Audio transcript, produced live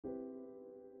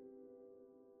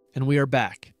and we are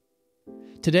back.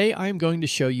 Today I am going to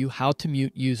show you how to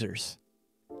mute users.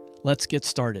 Let's get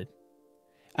started.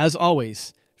 As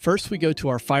always, first we go to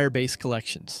our Firebase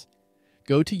collections.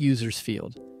 Go to Users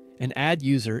field, and Add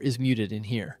User is muted in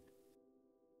here.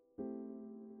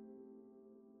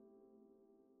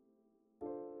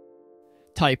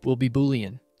 Type will be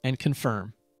Boolean, and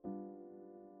confirm.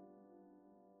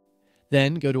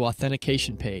 Then go to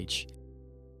Authentication page.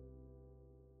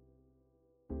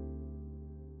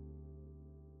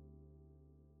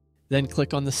 Then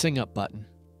click on the Sing Up button.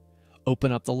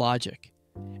 Open up the logic,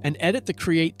 and edit the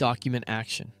Create Document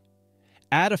action.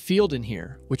 Add a field in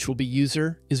here, which will be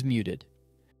User is muted.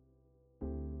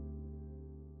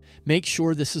 Make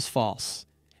sure this is false,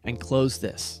 and close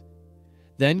this.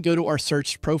 Then go to our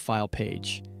Searched Profile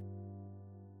page.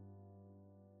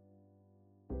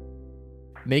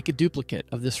 Make a duplicate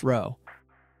of this row.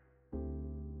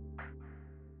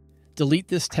 Delete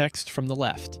this text from the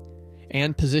left,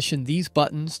 and position these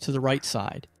buttons to the right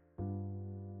side.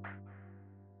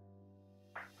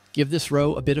 Give this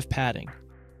row a bit of padding.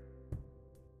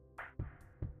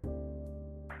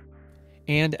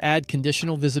 And add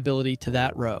conditional visibility to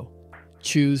that row.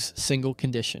 Choose Single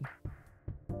Condition.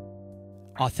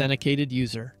 Authenticated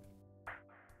user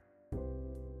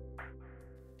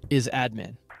is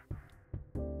admin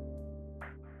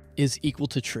is equal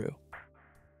to true.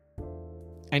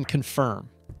 And confirm.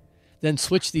 Then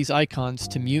switch these icons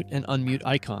to mute and unmute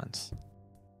icons.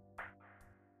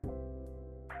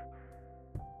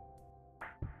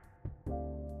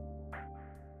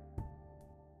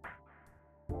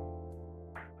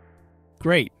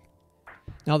 Great.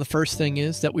 Now the first thing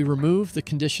is that we remove the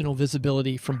conditional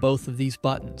visibility from both of these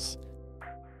buttons.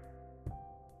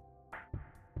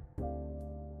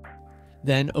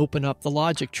 Then open up the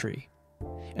logic tree,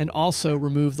 and also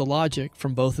remove the logic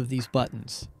from both of these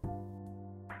buttons.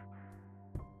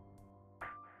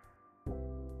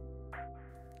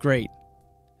 Great.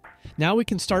 Now we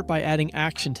can start by adding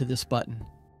action to this button.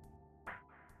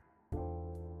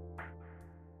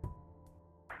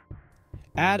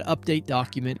 Add Update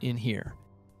Document in here.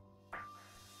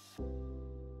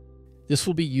 This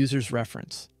will be User's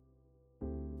reference.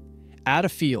 Add a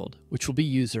field, which will be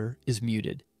User is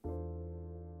muted.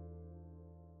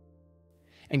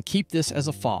 And keep this as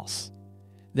a false.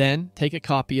 Then take a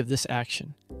copy of this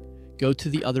action. Go to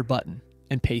the other button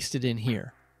and paste it in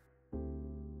here.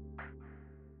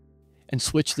 And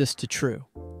switch this to true.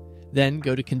 Then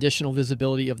go to conditional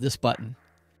visibility of this button.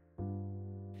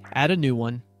 Add a new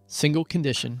one, Single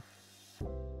Condition.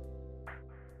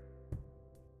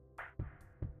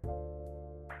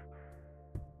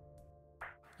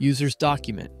 User's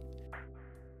document.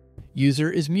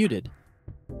 User is muted.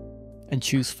 And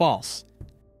choose false.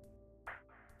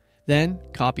 Then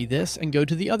copy this and go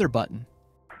to the other button.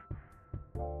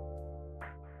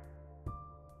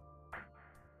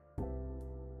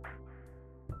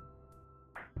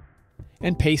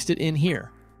 And paste it in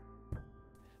here.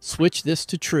 Switch this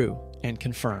to true and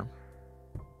confirm.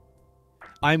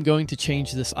 I'm going to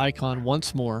change this icon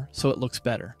once more so it looks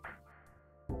better.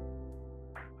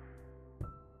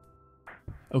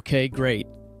 Okay, great.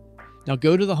 Now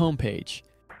go to the home page.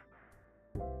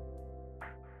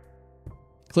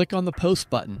 Click on the Post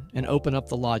button and open up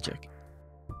the logic.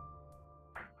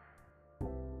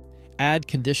 Add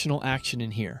conditional action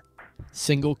in here.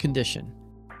 Single Condition.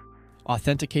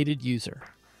 Authenticated user.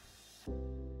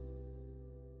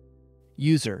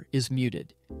 User is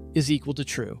muted is equal to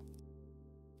true.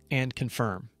 And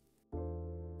confirm.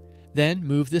 Then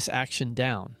move this action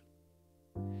down.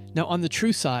 Now on the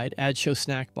true side, add Show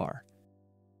Snack Bar.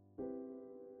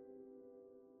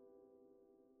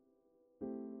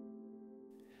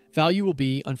 Value will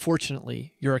be,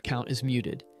 unfortunately, your account is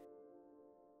muted.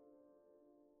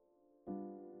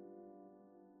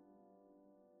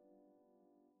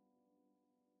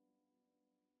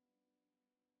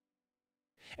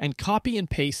 And copy and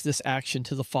paste this action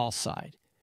to the false side.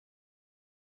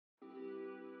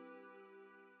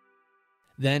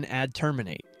 Then add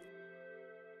Terminate.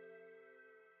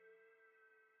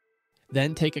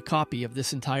 Then take a copy of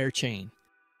this entire chain.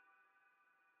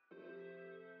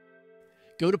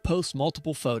 Go to Post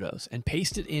Multiple Photos and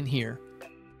paste it in here.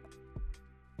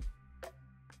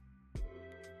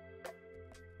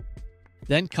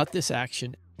 Then cut this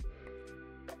action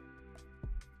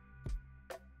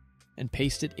and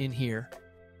paste it in here.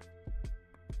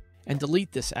 And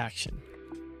delete this action.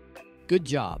 Good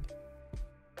job.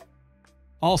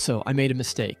 Also, I made a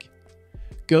mistake.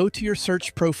 Go to your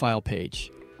Search Profile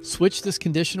page. Switch this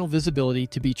conditional visibility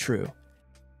to be true.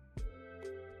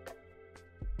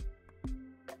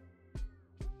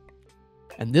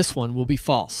 And this one will be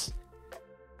false.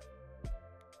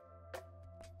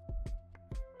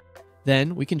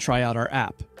 Then we can try out our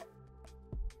app.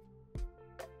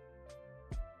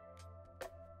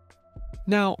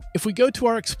 Now, if we go to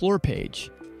our Explore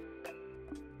page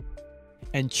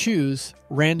and choose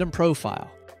Random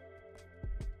Profile,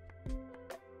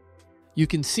 you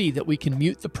can see that we can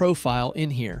mute the profile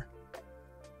in here.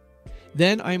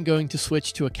 Then I'm going to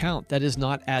switch to account that is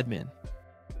not admin.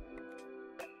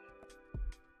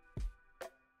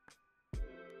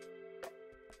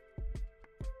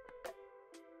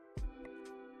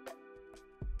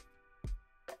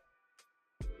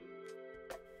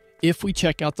 If we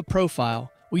check out the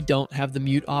profile, we don't have the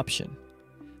mute option.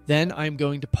 Then I'm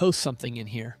going to post something in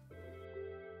here.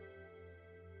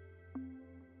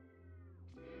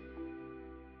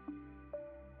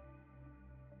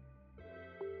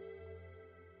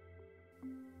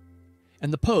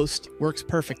 And the post works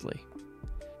perfectly.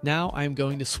 Now I'm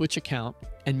going to switch account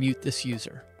and mute this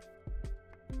user.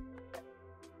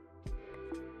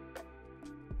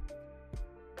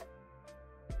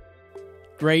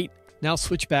 Great, now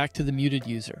switch back to the muted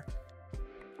user.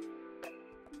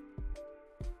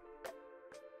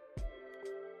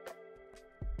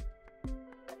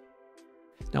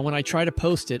 Now when I try to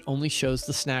post, it only shows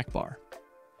the snack bar.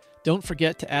 Don't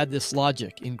forget to add this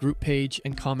logic in group page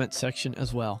and comment section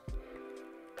as well.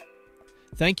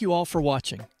 Thank you all for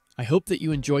watching. I hope that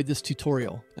you enjoyed this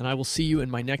tutorial, and I will see you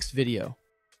in my next video.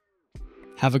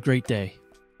 Have a great day.